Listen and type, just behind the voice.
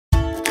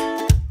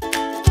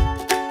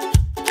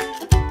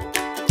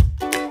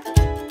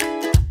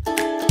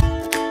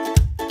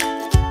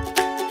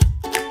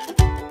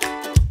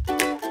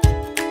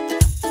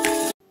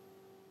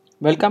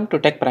Welcome to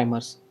Tech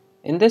Primers.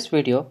 In this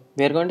video,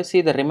 we are going to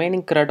see the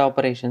remaining CRUD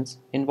operations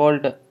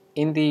involved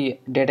in the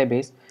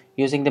database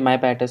using the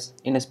MyBatis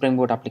in a Spring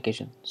Boot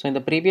application. So in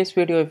the previous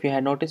video, if you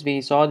had noticed,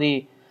 we saw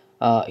the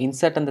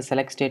insert and the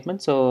select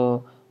statement.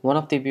 So one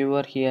of the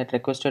viewer he had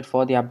requested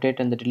for the update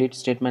and the delete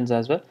statements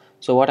as well.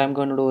 So what I'm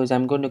going to do is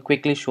I'm going to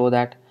quickly show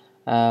that.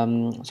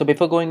 So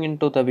before going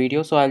into the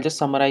video, so I'll just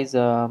summarize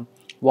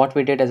what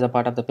we did as a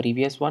part of the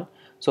previous one.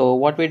 So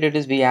what we did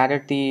is we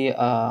added the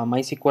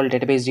MySQL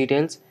database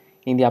details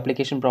in the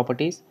application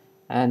properties,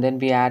 and then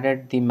we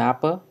added the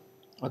mapper.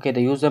 Okay,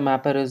 the user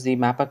mapper is the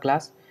mapper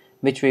class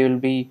which we will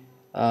be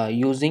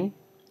using.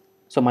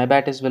 So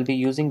MyBatis will be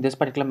using this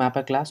particular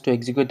mapper class to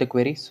execute the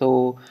query.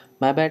 So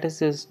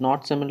MyBatis is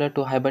not similar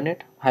to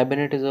Hibernate.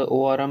 Hibernate is a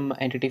ORM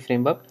entity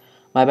framework.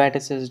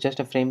 MyBatis is just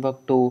a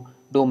framework to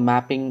do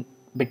mapping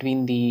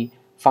between the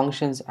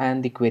functions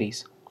and the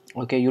queries.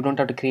 Okay, you don't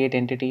have to create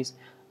entities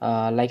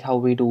like how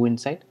we do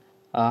inside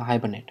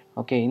Hibernate.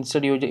 Okay,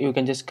 instead you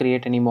can just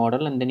create any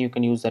model and then you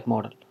can use that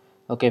model.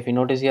 Okay, if you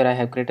notice here, I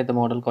have created the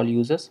model called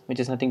users, which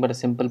is nothing but a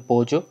simple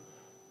pojo.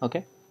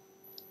 Okay,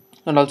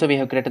 and also we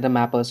have created the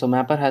mapper. So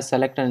mapper has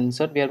select and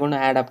insert. We are going to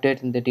add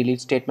update in the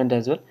delete statement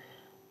as well.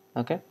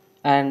 Okay,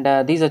 and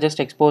these are just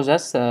exposed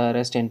as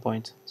REST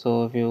endpoints.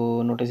 So if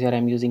you notice here,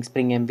 I'm using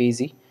Spring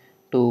MVZ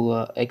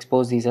to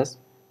expose these as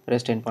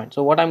REST endpoint.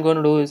 So what I'm going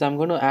to do is I'm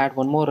going to add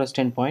one more REST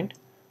endpoint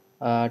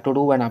to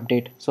do an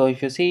update. So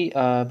if you see,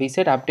 we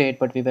said update,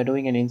 but we were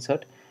doing an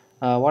insert.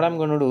 What I'm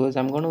going to do is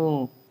I'm going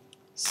to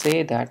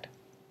say that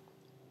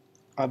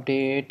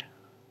update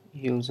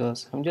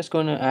users. I'm just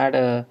going to add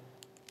a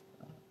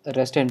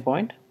REST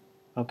endpoint.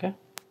 Okay,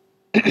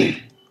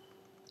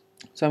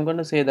 so I'm going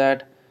to say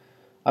that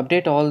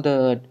update all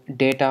the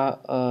data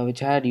which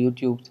had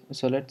YouTube.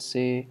 So let's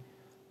say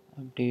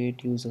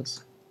update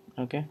users.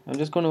 Okay, I'm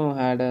just going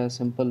to add a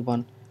simple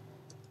one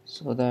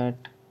so that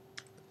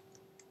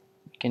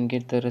we can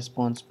get the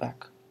response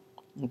back.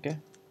 Okay,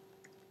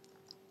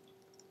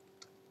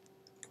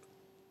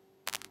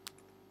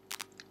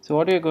 so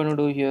what we're going to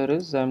do here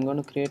is I'm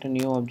going to create a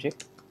new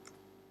object.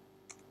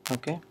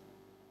 Okay,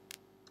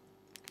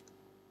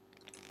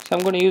 so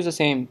I'm going to use the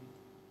same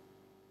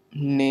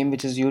name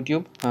which is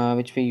YouTube,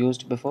 which we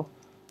used before.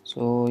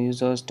 So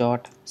users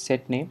dot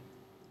set name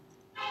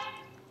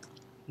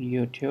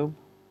YouTube,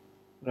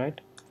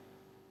 right?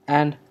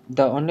 And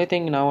the only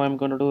thing now I'm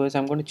going to do is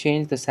I'm going to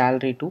change the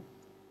salary to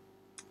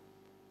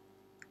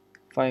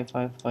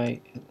 555.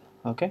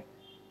 Okay,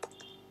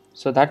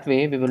 so that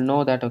way we will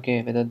know that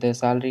okay, whether the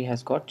salary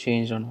has got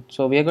changed or not.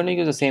 So we are going to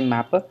use the same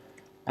mapper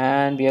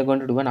and we are going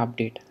to do an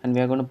update and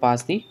we are going to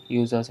pass the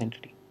users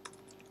entity.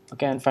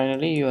 Okay, and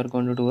finally you are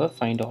going to do a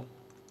find all,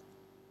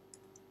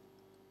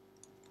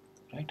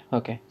 right?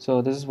 Okay,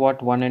 so this is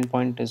what one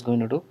endpoint is going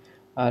to do.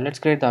 Let's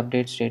create the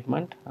update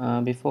statement.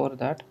 Before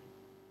that,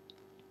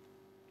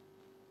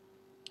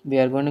 we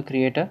are going to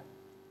create a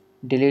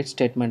delete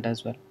statement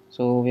as well.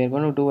 So we are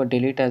going to do a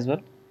delete as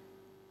well.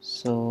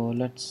 So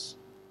let's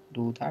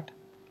do that.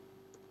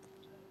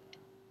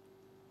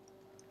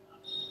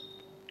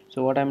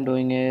 So what I'm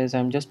doing is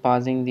I'm just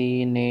passing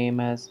the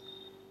name as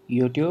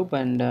YouTube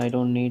and I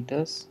don't need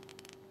this,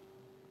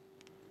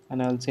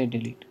 and I'll say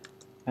delete,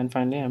 and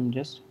finally I'm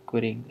just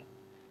querying it.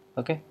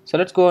 Okay, so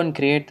let's go and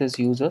create this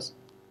users.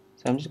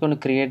 So I'm just going to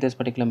create this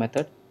particular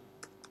method.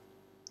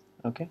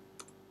 Okay,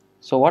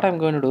 so what I'm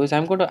going to do is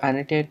I'm going to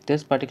annotate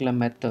this particular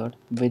method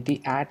with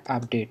the add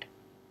update.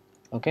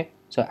 Okay,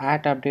 so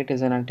add update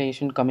is an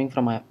annotation coming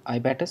from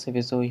iBatis. If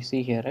you so you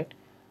see here, right,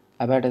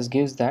 iBatis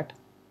gives that.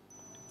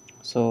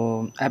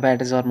 So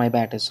iBatis or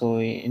MyBatis. So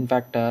in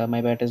fact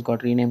MyBatis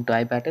got renamed to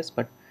iBatis,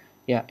 but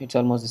yeah, it's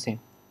almost the same,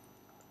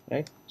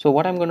 right? So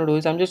what I'm going to do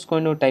is I'm just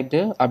going to type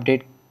the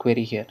update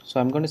query here. So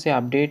I'm going to say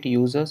update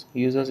users.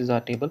 Users is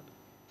our table.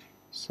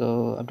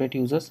 So update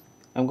users.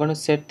 I'm going to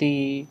set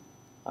the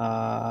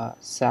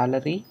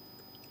salary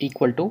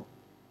equal to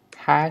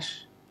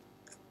hash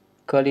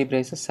curly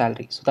braces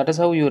salary. So that is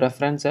how you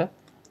reference a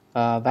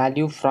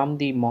value from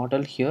the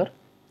model here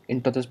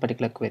into this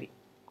particular query.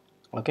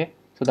 Okay,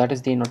 so that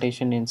is the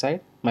notation inside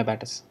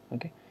MyBatis.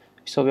 Okay,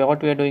 so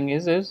what we are doing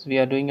is we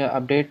are doing a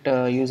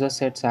update user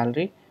set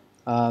salary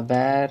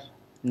where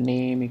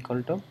name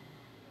equal to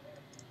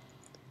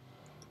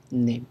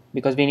name,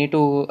 because we need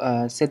to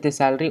set the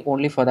salary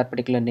only for that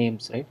particular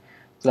names, right?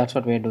 So that's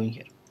what we are doing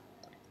here,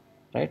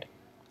 right?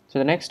 So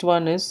the next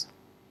one is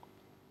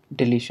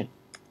deletion.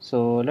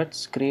 So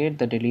let's create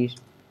the delete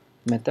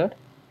method.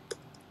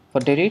 For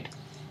delete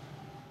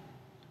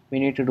we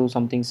need to do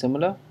something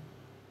similar.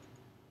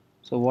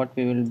 So what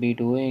we will be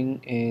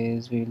doing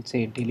is we will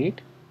say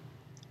delete,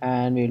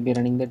 and we will be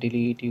running the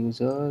delete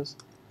users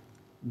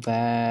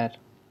where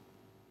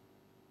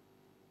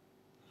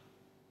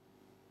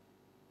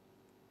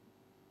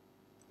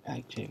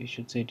actually we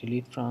should say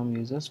delete from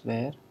users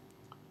where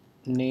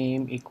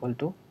name equal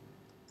to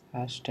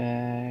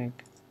hashtag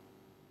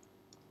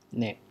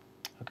name.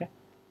 Okay,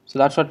 so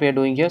that's what we are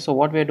doing here. So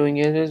what we are doing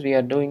is we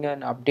are doing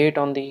an update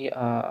on the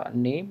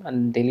name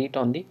and delete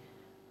on the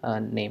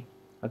name.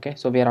 Okay,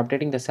 so we are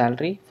updating the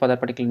salary for that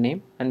particular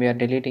name, and we are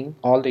deleting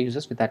all the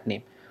users with that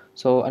name.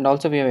 So, and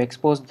also we have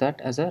exposed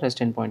that as a REST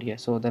endpoint here,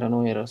 so there are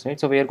no errors, right?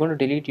 So we are going to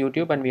delete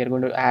YouTube, and we are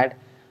going to add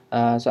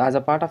so as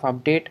a part of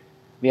update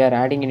we are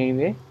adding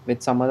anyway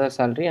with some other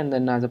salary, and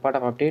then as a part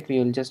of update we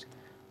will just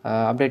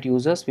update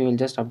users, we will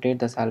just update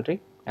the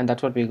salary, and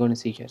that's what we're going to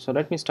see here. So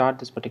let me start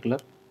this particular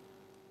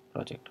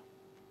project.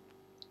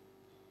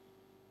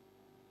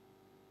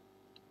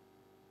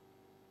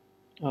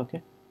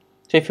 Okay,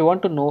 so if you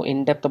want to know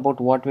in depth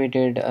about what we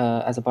did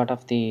as a part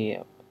of the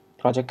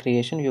project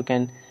creation, you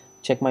can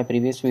check my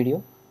previous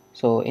video.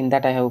 So in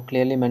that I have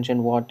clearly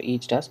mentioned what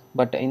each does,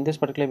 but in this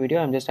particular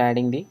video I'm just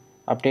adding the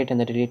update and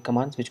the delete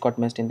commands which got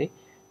missed in the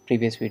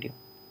previous video.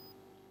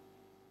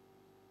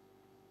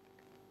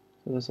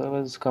 So the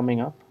server is coming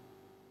up.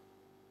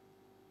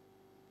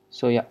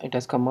 So yeah, it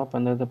has come up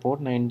under the port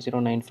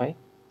 9095.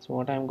 So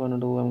what I'm going to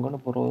do, I'm going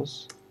to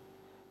browse.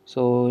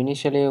 So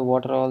initially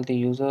what are all the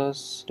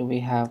users do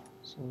we have?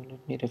 So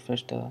let me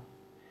refresh the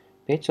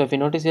page. So if you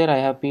notice here I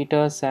have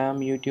Peter, Sam,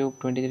 YouTube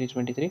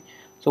 2323.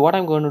 So what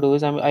I'm going to do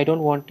is I don't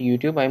want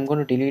YouTube, I'm going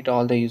to delete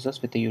all the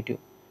users with the YouTube.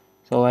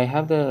 So I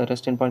have the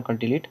REST endpoint called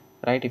delete,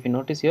 right? If you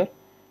notice here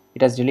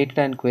it has deleted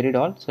and queried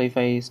all. So if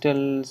I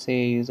still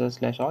say user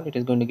slash all, it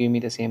is going to give me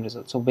the same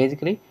result. So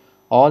basically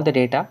all the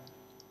data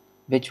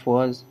which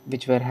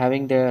were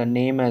having their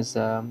name as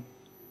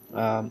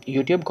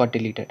YouTube got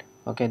deleted.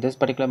 Okay, this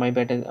particular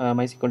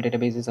MySQL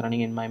database is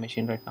running in my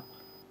machine right now.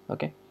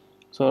 Okay,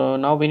 so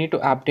now we need to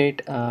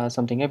update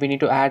something here. We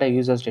need to add a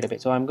users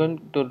database. So I'm going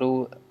to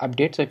do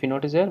update. So if you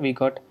notice here we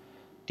got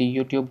the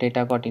YouTube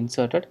data got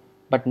inserted,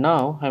 but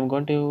now I'm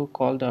going to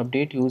call the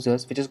update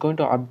users, which is going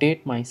to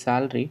update my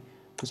salary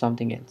to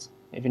something else.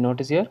 If you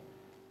notice here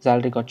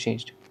salary got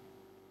changed.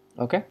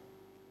 Okay,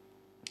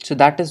 so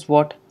that is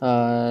what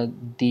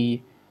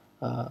the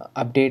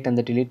update and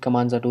the delete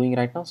commands are doing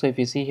right now. So if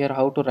you see here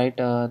how to write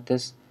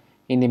this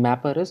in the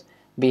mapper is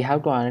we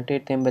have to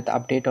annotate them with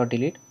update or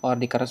delete or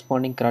the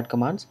corresponding CRUD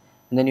commands,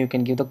 and then you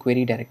can give the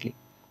query directly.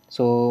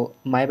 So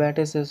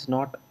MyBatis is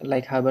not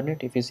like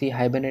Hibernate. If you see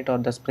Hibernate or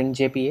the Spring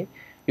JPA,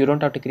 you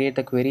don't have to create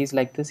the queries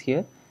like this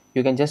here.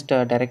 You can just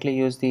directly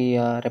use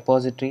the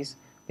repositories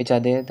which are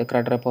there, the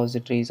CRUD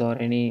repositories or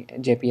any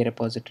JPA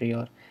repository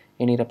or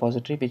any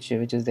repository which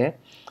is there.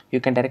 You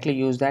can directly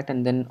use that,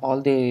 and then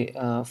all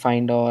the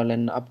find all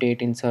and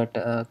update insert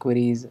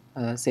queries,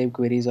 save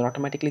queries are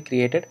automatically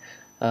created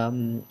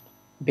um,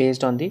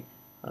 based on the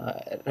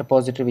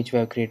repository which we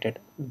have created,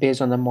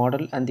 based on the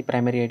model and the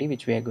primary ID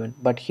which we are given.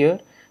 But here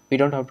we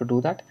don't have to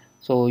do that,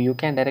 so you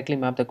can directly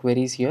map the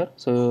queries here.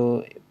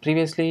 So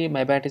previously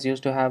MyBatis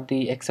used to have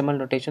the XML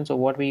notation. So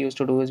what we used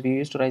to do is we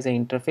used to write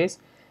an interface.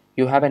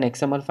 You have an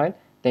XML file,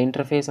 the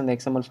interface and the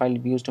XML file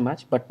we used to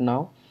match, but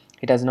now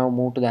it has now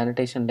moved to the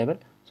annotation level.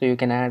 So you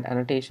can add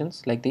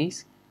annotations like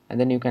these, and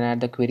then you can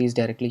add the queries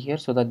directly here,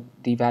 so that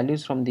the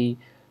values from the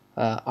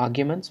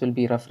arguments will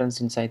be referenced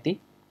inside the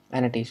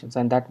annotations,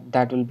 and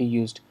that will be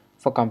used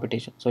for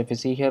computation. So if you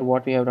see here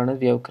what we have done is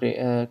we have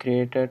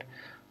created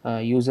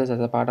users as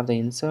a part of the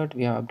insert,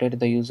 we have updated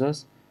the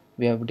users,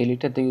 we have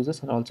deleted the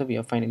users, and also we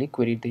have finally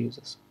queried the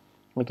users.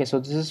 Okay, so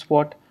this is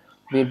what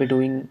we'll be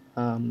doing.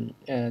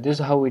 This is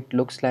how it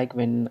looks like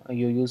when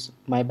you use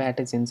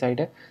MyBatis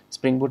inside a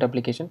Spring Boot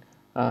application.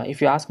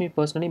 If you ask me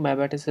personally,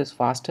 MyBatis is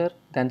faster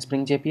than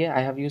Spring JPA.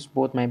 I have used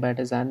both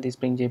MyBatis and the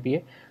Spring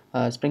JPA.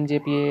 Spring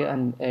JPA,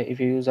 and if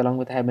you use along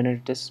with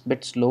Hibernate, it is a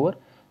bit slower,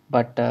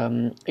 but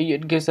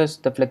it gives us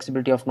the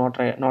flexibility of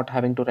not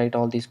having to write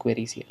all these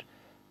queries here.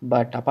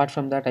 But apart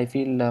from that, I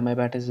feel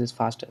MyBatis is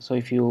faster. So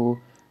if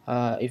you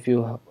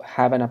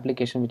have an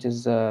application which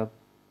is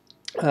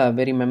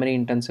very memory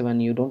intensive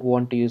and you don't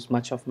want to use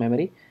much of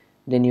memory,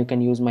 then you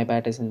can use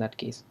MyBatis in that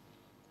case.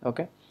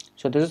 Okay,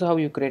 so this is how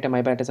you create a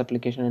MyBatis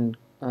application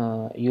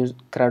and use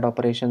CRUD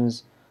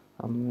operations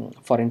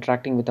for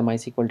interacting with the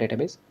MySQL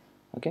database.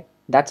 Okay,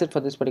 that's it for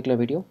this particular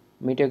video.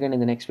 Meet you again in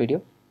the next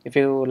video. If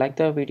you like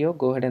the video,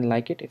 go ahead and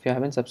like it. If you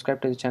haven't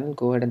subscribed to the channel,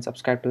 go ahead and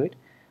subscribe to it.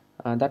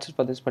 That's it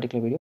for this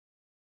particular video.